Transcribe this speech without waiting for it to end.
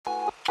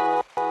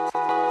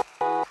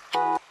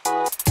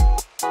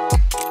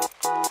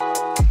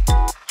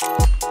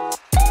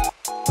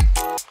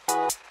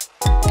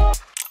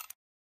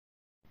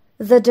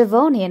The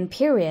Devonian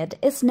period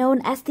is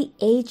known as the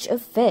Age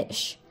of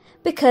Fish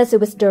because it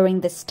was during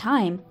this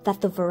time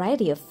that the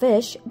variety of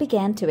fish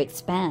began to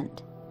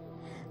expand.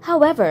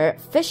 However,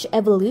 fish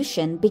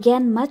evolution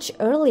began much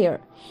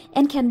earlier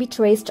and can be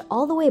traced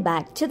all the way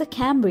back to the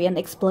Cambrian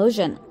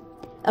explosion,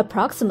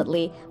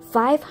 approximately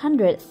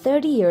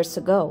 530 years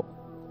ago.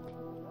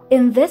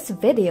 In this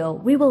video,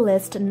 we will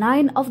list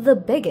 9 of the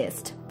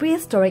biggest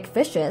prehistoric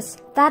fishes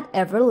that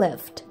ever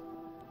lived.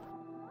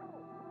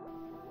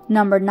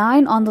 Number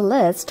 9 on the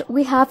list,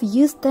 we have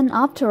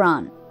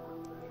Eusthenopteron.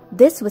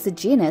 This was a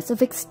genus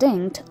of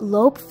extinct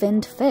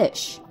lobe-finned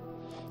fish.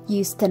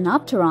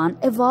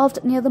 Eusthenopteron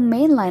evolved near the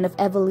main line of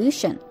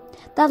evolution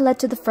that led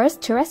to the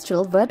first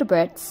terrestrial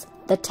vertebrates,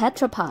 the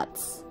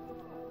tetrapods.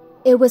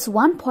 It was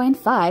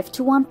 1.5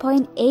 to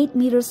 1.8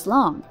 meters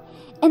long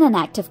and an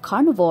active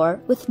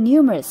carnivore with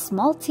numerous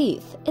small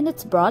teeth in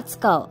its broad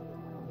skull.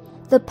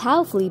 The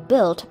powerfully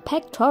built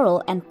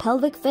pectoral and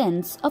pelvic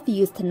fins of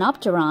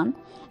Eusthenopteron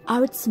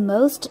are its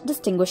most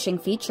distinguishing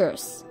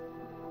features.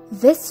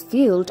 This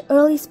fueled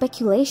early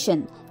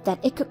speculation that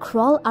it could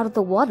crawl out of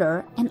the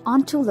water and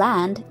onto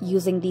land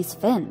using these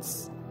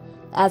fins.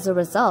 As a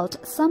result,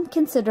 some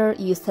consider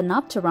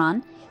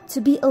Eusthenopteron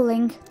to be a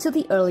link to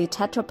the early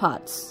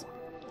tetrapods.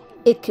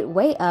 It could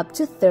weigh up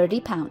to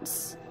 30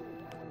 pounds.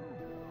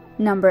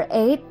 Number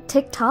 8.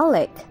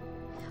 Tiktaalik.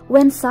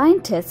 When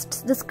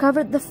scientists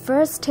discovered the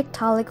first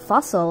Tiktaalik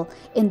fossil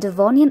in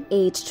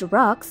Devonian-aged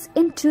rocks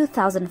in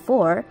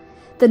 2004,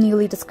 the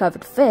newly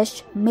discovered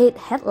fish made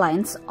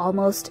headlines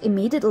almost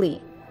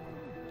immediately.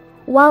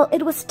 While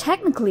it was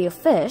technically a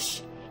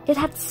fish, it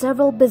had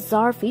several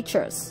bizarre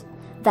features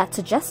that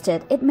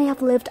suggested it may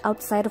have lived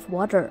outside of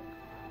water.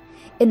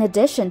 In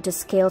addition to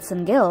scales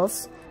and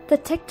gills, the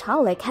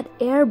Tiktaalik had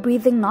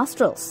air-breathing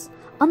nostrils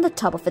on the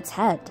top of its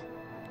head.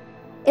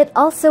 It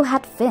also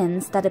had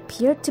fins that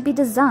appeared to be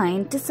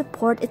designed to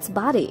support its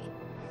body,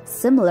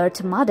 similar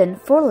to modern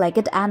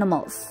four-legged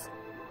animals.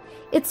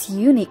 Its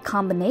unique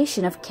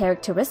combination of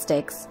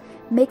characteristics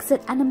makes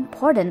it an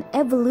important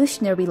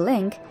evolutionary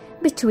link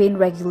between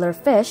regular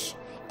fish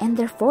and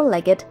their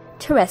four-legged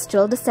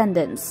terrestrial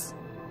descendants.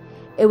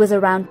 It was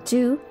around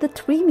 2 to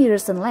 3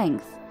 meters in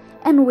length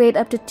and weighed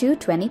up to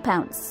 220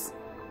 pounds.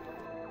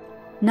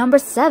 Number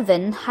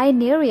 7.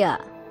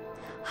 Hyaneria.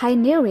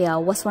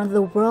 Hyaneria was one of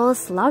the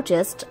world's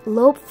largest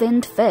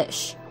lobe-finned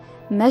fish,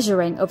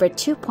 measuring over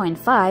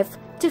 2.5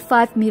 to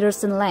 5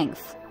 meters in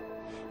length.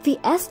 The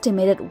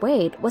estimated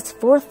weight was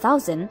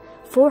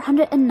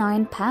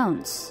 4,409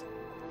 pounds.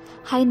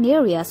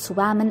 Hyaneria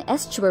swam in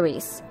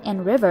estuaries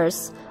and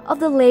rivers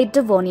of the late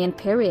Devonian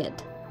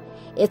period.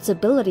 Its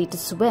ability to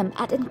swim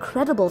at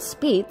incredible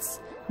speeds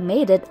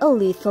made it a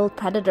lethal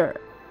predator.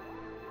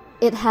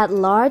 It had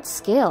large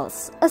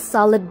scales, a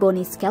solid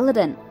bony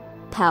skeleton,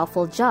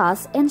 powerful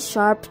jaws and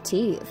sharp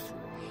teeth,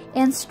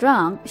 and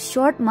strong,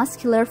 short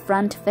muscular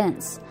front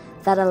fins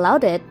that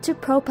allowed it to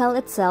propel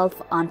itself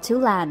onto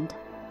land.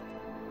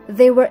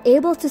 They were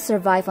able to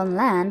survive on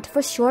land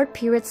for short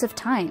periods of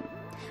time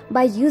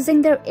by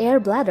using their air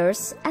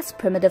bladders as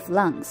primitive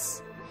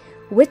lungs,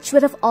 which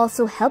would have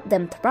also helped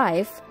them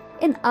thrive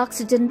in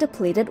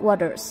oxygen-depleted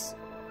waters.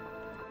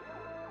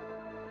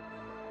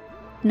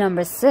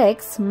 Number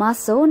 6.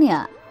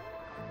 Mawsonia.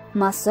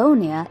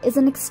 Mawsonia is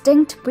an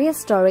extinct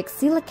prehistoric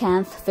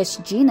coelacanth fish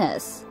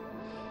genus.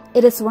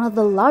 It is one of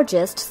the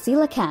largest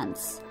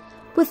coelacanths,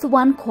 with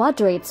one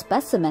quadrate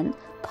specimen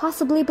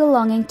possibly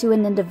belonging to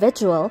an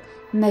individual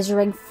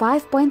measuring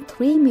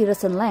 5.3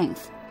 meters in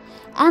length,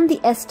 and the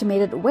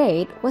estimated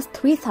weight was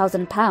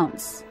 3,000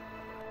 pounds.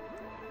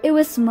 It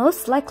was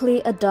most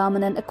likely a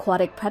dominant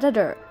aquatic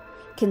predator,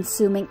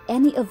 consuming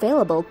any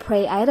available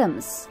prey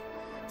items,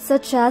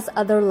 such as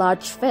other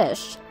large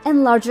fish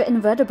and larger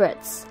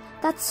invertebrates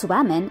that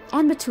swam in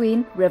and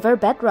between river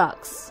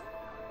bedrocks.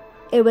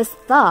 It was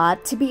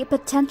thought to be a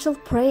potential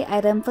prey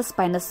item for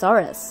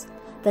Spinosaurus,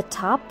 the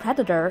top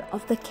predator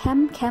of the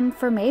Kem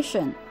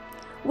Formation,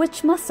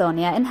 which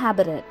Mawsonia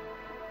inhabited.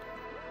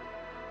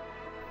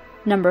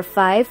 Number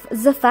 5.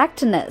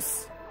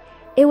 Zoophactinus.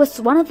 It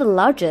was one of the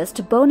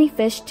largest bony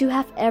fish to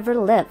have ever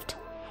lived,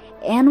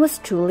 and was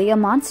truly a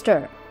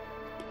monster.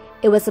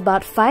 It was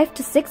about 5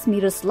 to 6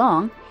 meters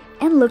long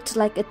and looked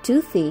like a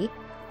toothy,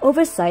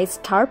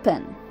 oversized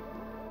tarpon.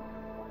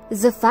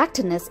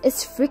 Zoophactinus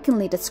is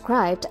frequently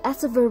described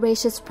as a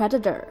voracious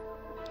predator.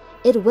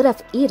 It would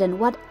have eaten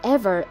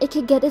whatever it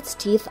could get its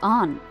teeth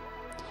on.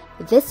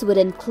 This would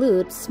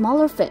include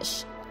smaller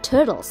fish,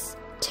 turtles,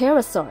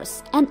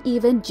 pterosaurs, and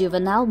even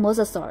juvenile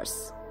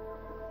mosasaurs.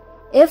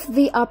 If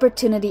the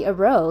opportunity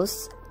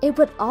arose, it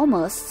would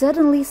almost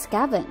certainly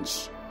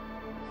scavenge.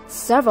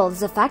 Several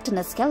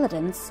Zoophactinus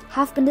skeletons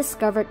have been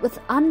discovered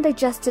with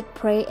undigested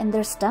prey in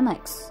their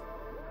stomachs.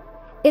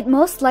 It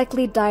most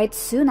likely died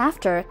soon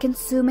after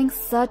consuming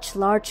such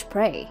large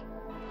prey.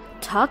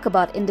 Talk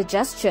about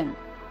indigestion!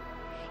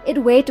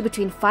 It weighed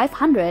between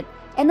 500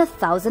 and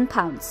 1,000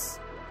 pounds.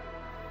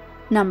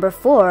 Number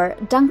 4.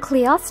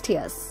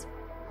 Dunkleosteus.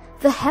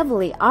 The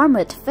heavily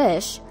armored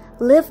fish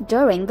lived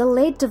during the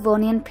late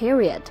Devonian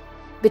period,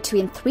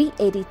 between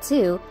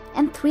 382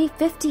 and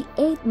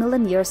 358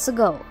 million years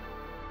ago.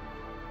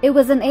 It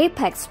was an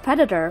apex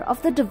predator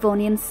of the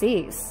Devonian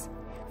seas,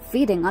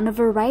 feeding on a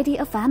variety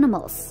of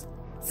animals,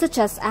 such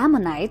as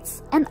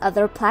ammonites and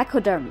other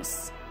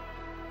placoderms.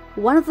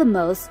 One of the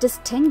most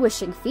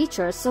distinguishing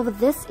features of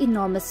this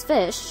enormous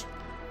fish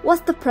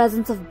was the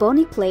presence of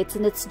bony plates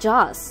in its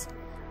jaws,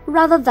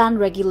 rather than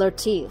regular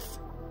teeth.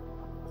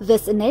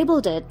 This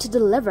enabled it to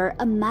deliver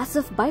a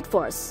massive bite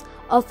force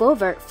of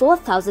over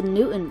 4,000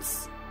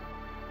 newtons.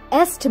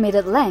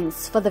 Estimated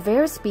lengths for the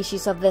various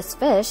species of this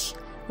fish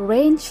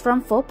range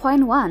from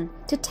 4.1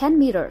 to 10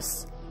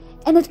 meters,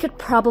 and it could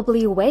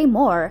probably weigh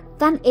more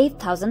than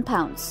 8,000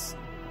 pounds.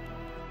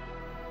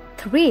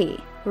 3.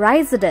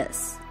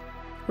 Rhizodus.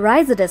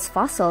 Rhizodus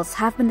fossils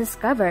have been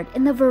discovered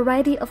in a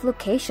variety of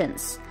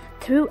locations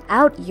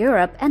throughout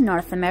Europe and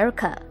North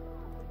America.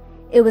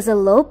 It was a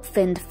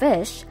lobe-finned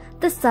fish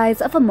the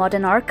size of a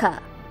modern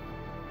orca.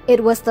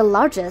 It was the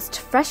largest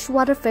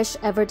freshwater fish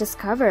ever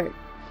discovered,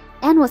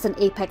 and was an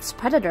apex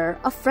predator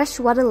of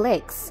freshwater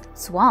lakes,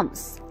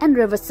 swamps, and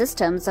river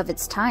systems of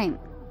its time.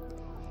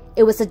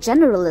 It was a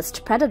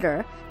generalist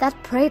predator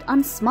that preyed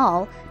on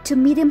small to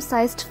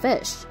medium-sized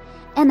fish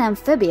and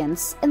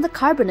amphibians in the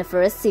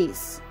Carboniferous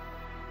seas.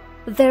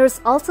 There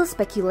is also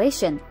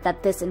speculation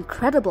that this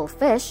incredible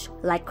fish,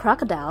 like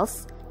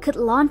crocodiles, could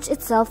launch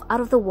itself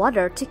out of the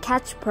water to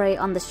catch prey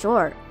on the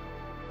shore.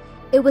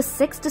 It was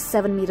 6 to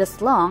 7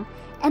 meters long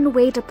and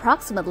weighed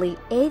approximately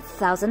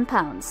 8,000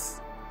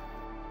 pounds.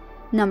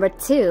 Number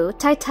 2.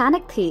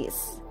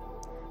 Titanichthyes.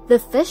 The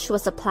fish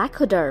was a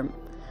placoderm,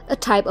 a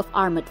type of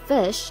armored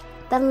fish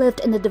that lived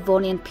in the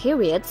Devonian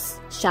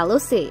period's shallow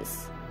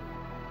seas.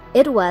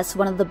 It was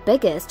one of the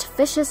biggest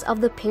fishes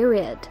of the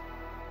period.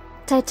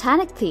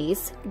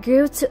 Titanichthyes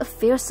grew to a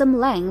fearsome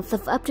length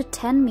of up to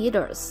 10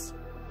 meters.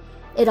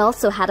 It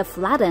also had a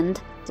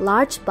flattened,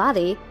 large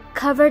body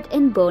covered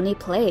in bony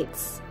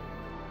plates.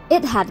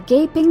 It had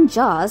gaping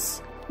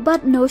jaws,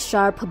 but no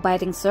sharp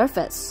biting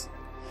surface,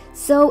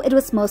 so it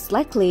was most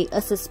likely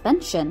a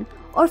suspension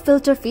or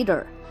filter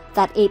feeder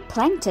that ate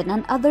plankton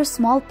and other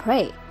small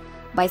prey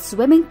by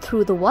swimming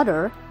through the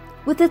water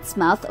with its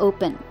mouth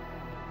open.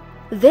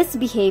 This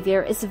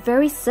behavior is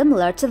very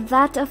similar to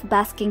that of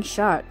basking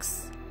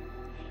sharks.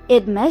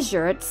 It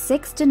measured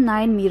 6 to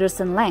 9 meters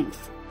in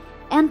length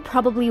and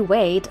probably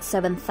weighed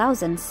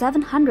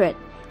 7,700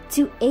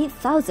 to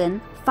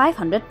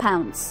 8,500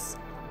 pounds.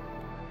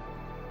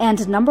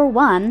 And number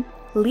 1,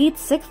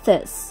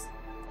 Leadsichthys.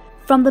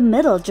 From the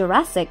Middle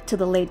Jurassic to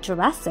the Late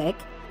Jurassic,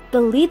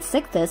 the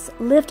Leadsichthys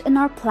lived in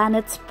our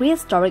planet's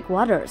prehistoric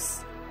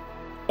waters.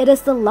 It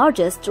is the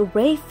largest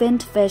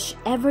ray-finned fish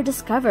ever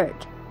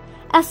discovered,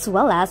 as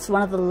well as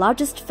one of the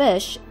largest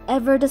fish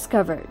ever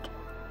discovered.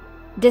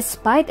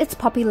 Despite its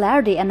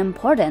popularity and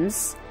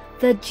importance,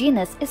 the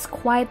genus is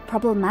quite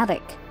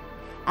problematic,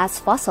 as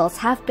fossils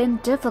have been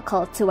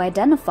difficult to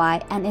identify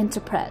and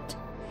interpret,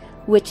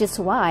 which is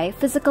why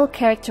physical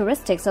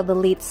characteristics of the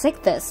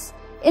Leadsichthys,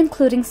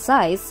 including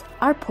size,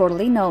 are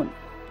poorly known.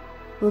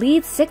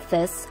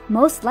 Leadsichthys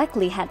most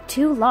likely had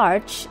 2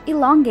 large,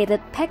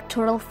 elongated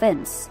pectoral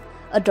fins,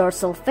 a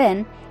dorsal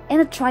fin, and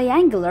a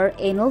triangular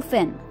anal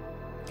fin.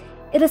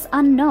 It is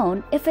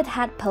unknown if it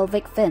had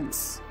pelvic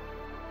fins.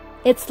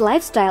 Its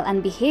lifestyle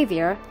and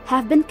behavior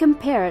have been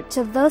compared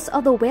to those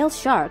of the whale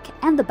shark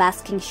and the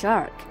basking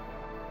shark.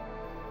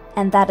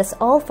 And that is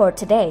all for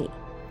today.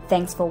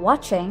 Thanks for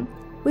watching.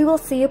 We will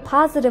see you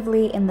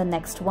positively in the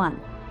next one.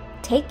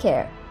 Take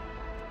care.